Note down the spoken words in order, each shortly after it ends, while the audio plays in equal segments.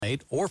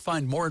donate or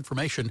find more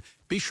information,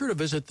 be sure to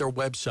visit their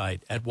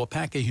website at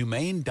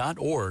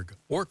wapacahumane.org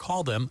or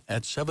call them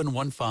at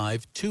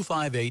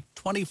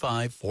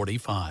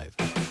 715-258-2545.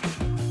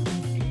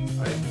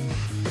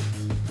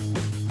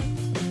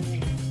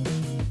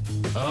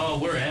 Oh,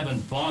 we're having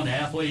fun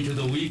halfway to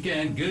the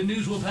weekend. Good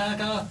news,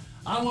 Waupaca.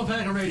 On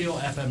Waupaca Radio,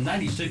 FM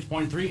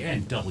 96.3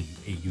 and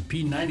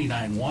WAUP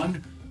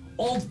 99.1.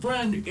 Old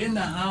friend in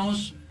the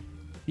house.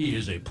 He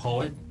is a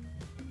poet,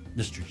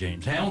 Mr.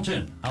 James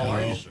Hamilton. How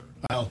are you, sir?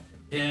 Well,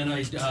 And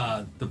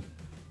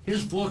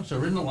his books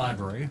are in the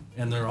library,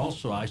 and they're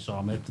also, I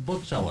saw them at the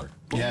bookseller.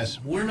 But yes.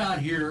 we're not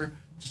here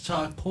to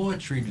talk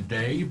poetry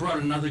today. You brought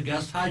another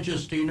guest. Hi,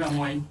 Justine. I'm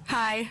Wayne.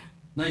 Hi.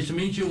 Nice to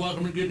meet you.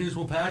 Welcome to Good News,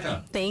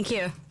 Waupaca. Thank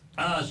you.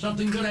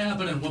 Something good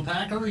happening.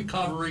 Waupaca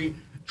Recovery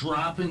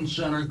Drop-In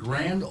Center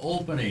grand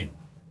opening.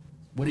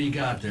 What do you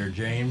got there,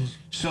 James?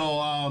 So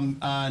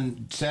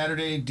on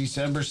Saturday,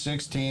 December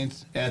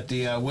 16th, at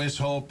the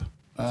WISHOPE,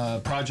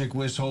 Project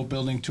WISHOPE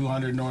Building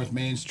 200 North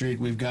Main Street,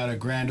 we've got a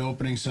grand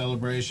opening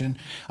celebration.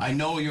 I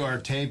know you are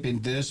taping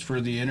this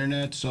for the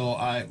internet, so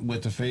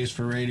with the face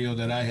for radio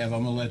that I have,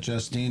 I'm going to let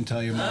Justine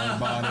tell you more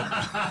about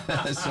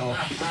it. so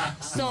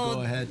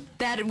go ahead.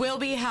 That will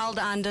be held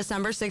on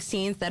December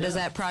 16th. That is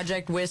at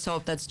Project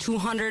WISHOPE. That's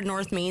 200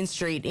 North Main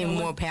Street in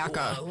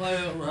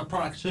Waupaca. A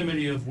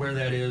proximity of where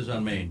that is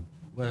on Main.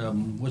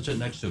 What's it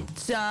next to?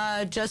 It's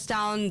just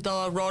down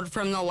the road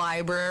from the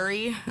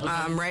library,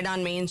 right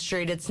on Main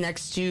Street. It's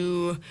next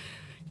to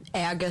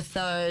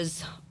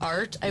Agatha's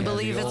Art, I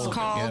believe it's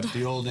called. Yeah,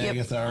 the old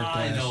Agatha Art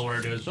I class. know where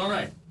it is. All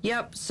right.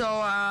 Yep.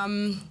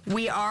 So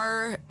we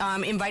are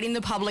inviting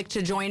the public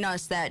to join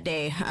us that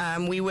day.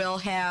 We will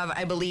have,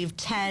 I believe,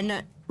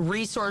 10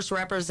 resource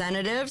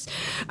representatives.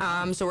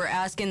 So we're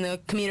asking the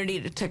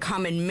community to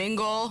come and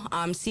mingle,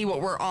 see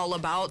what we're all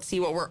about,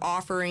 see what we're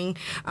offering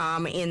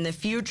in the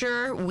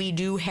future. We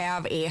do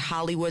have a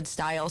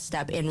Hollywood-style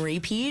step and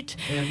repeat.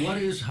 And what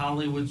is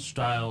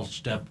Hollywood-style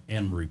step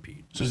and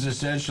repeat? So it's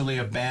essentially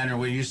a banner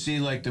where you see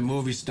like the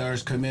movie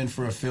stars come in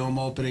for a film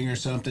opening or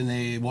something.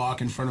 They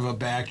walk in front of a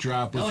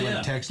backdrop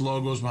with text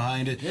logos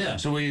behind it. Yeah.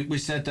 So we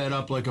set that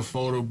up like a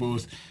photo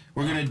booth.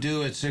 We're going to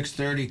do at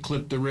 6:30,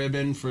 clip the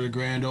ribbon for the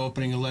grand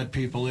opening and let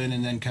people in,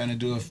 and then kind of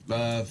do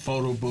a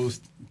photo booth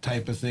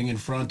type of thing in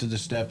front of the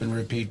step and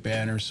repeat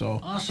banner.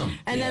 So awesome.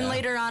 And then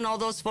later on, all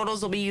those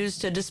photos will be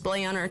used to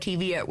display on our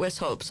TV at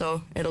WISHOPE.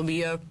 So it'll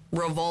be a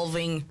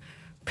revolving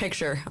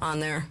picture on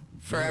there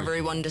for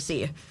everyone to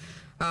see.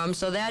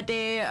 So that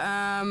day,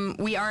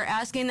 we are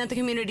asking that the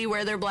community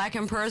wear their black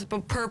and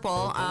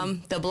purple.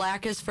 The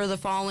black is for the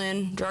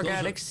fallen drug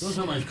addicts. Those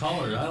are my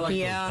colors. I like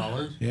those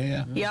colors.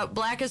 Yeah. Yep,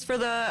 black is for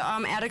the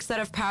addicts that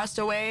have passed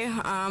away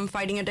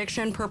fighting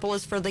addiction. Purple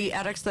is for the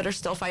addicts that are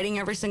still fighting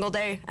every single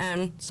day.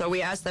 And so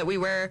we ask that we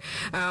wear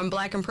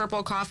black and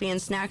purple. Coffee and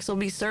snacks will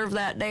be served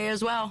that day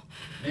as well.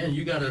 Man,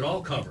 you got it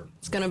all covered.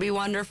 It's going to be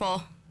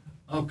wonderful.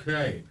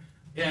 Okay.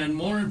 And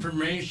more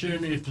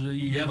information, if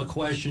you have a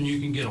question, you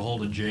can get a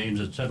hold of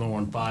James at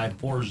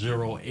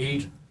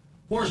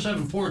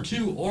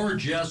 715-408-4742 or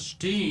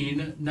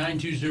Justine,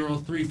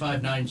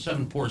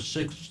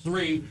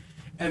 920-359-7463.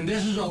 And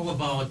this is all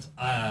about,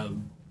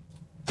 I'm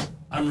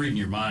reading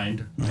your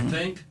mind, I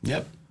think.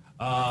 Yep.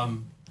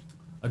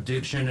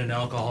 Addiction and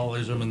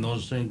alcoholism and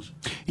those things.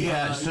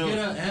 Yeah, so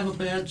have a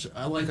bad,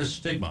 like a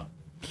stigma.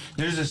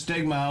 there's a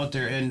stigma out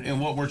there,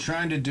 and what we're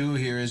trying to do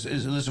here is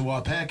listen,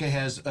 Waupaca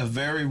has a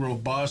very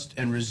robust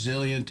and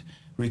resilient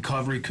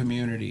recovery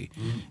community.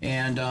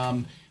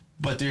 And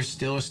but there's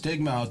still a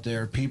stigma out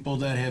there. People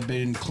that have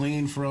been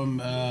clean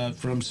from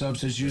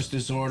substance use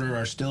disorder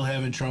are still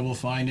having trouble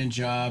finding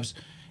jobs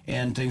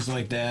and things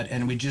like that.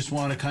 And we just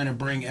want to kind of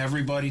bring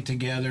everybody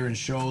together and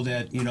show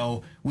that, you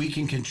know, we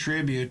can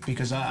contribute,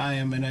 because I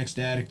am an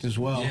ex-addict as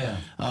well,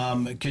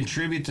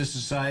 contribute to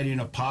society in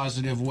a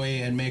positive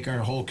way and make our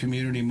whole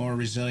community more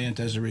resilient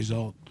as a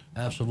result.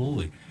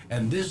 Absolutely.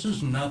 And this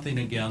is nothing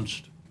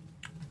against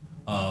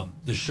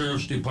the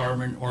sheriff's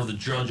department or the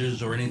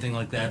judges or anything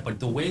like that, but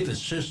the way the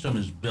system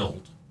is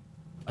built,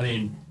 I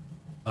mean,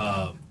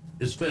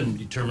 it's been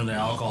determined that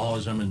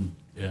alcoholism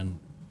and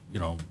you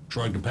know,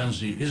 drug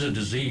dependency is a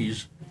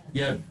disease,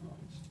 yet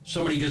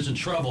somebody gets in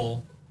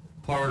trouble,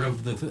 part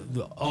of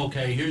the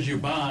okay, here's your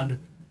bond,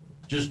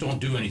 just don't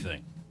do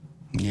anything.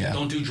 Yeah.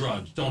 Don't do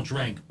drugs, don't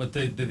drink, but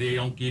they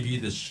don't give you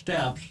the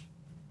steps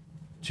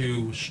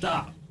to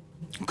stop.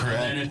 Correct.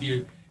 And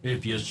then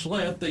if you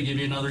slip, they give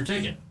you another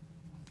ticket.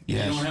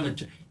 Yes.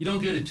 You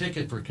don't get a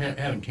ticket for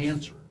having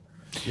cancer,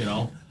 you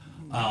know.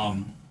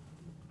 I'm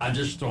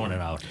just throwing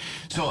it out.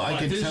 So I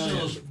can tell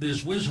you,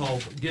 this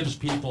WISHOPE gives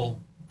people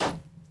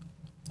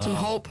Some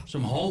hope.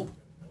 Some hope.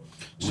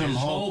 Some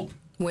hope.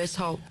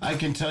 WISHOPE. I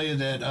can tell you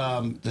that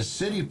the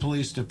city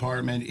police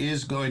department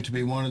is going to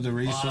be one of the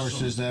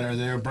resources that are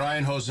there.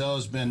 Brian Hosell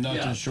has been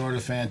nothing short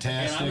of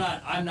fantastic. And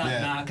I'm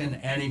not knocking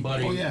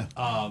anybody. Oh, yeah.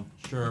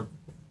 Sure,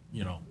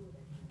 you know,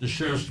 the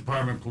sheriff's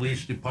department,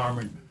 police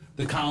department,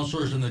 the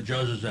counselors and the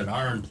judges that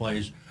are in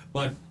place.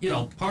 But, you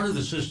know, part of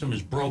the system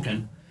is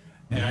broken.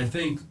 And I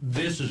think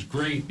this is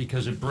great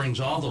because it brings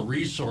all the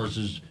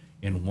resources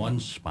in one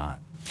spot.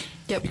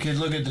 Yep. You could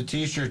look at the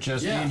T-shirt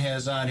Justine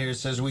has on here. It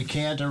says, "We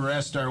can't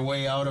arrest our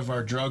way out of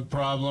our drug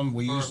problem.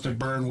 We used to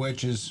burn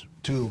witches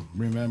too.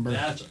 Remember?"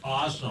 That's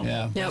awesome.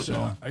 Yeah. Yep.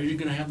 So Are you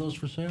going to have those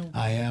for sale?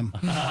 I am.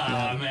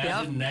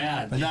 Imagine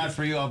that. But not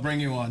for you. I'll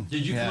bring you one.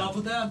 Did you come up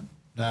with that?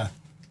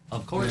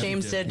 Of course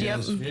James you did. Yep.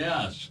 Yes.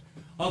 Yes.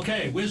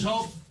 Okay,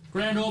 WISHOPE,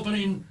 grand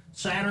opening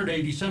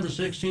Saturday, December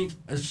 16th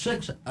at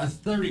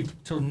 6:30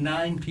 till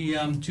 9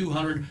 p.m.,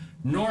 200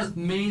 North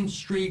Main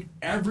Street.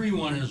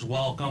 Everyone is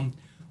welcome.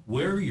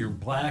 Wear your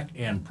black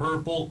and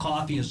purple.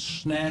 Coffee and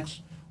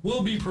snacks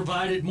will be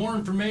provided. More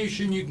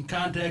information, you can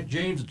contact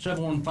James at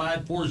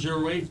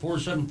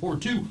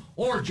 715-408-4742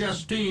 or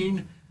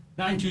Justine,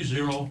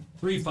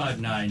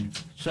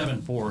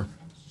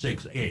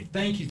 920-359-7468.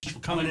 Thank you for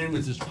coming in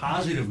with this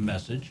positive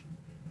message,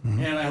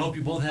 and I hope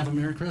you both have a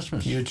Merry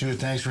Christmas. You too.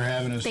 Thanks for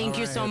having us. Thank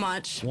you so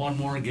much. One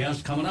more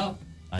guest coming up.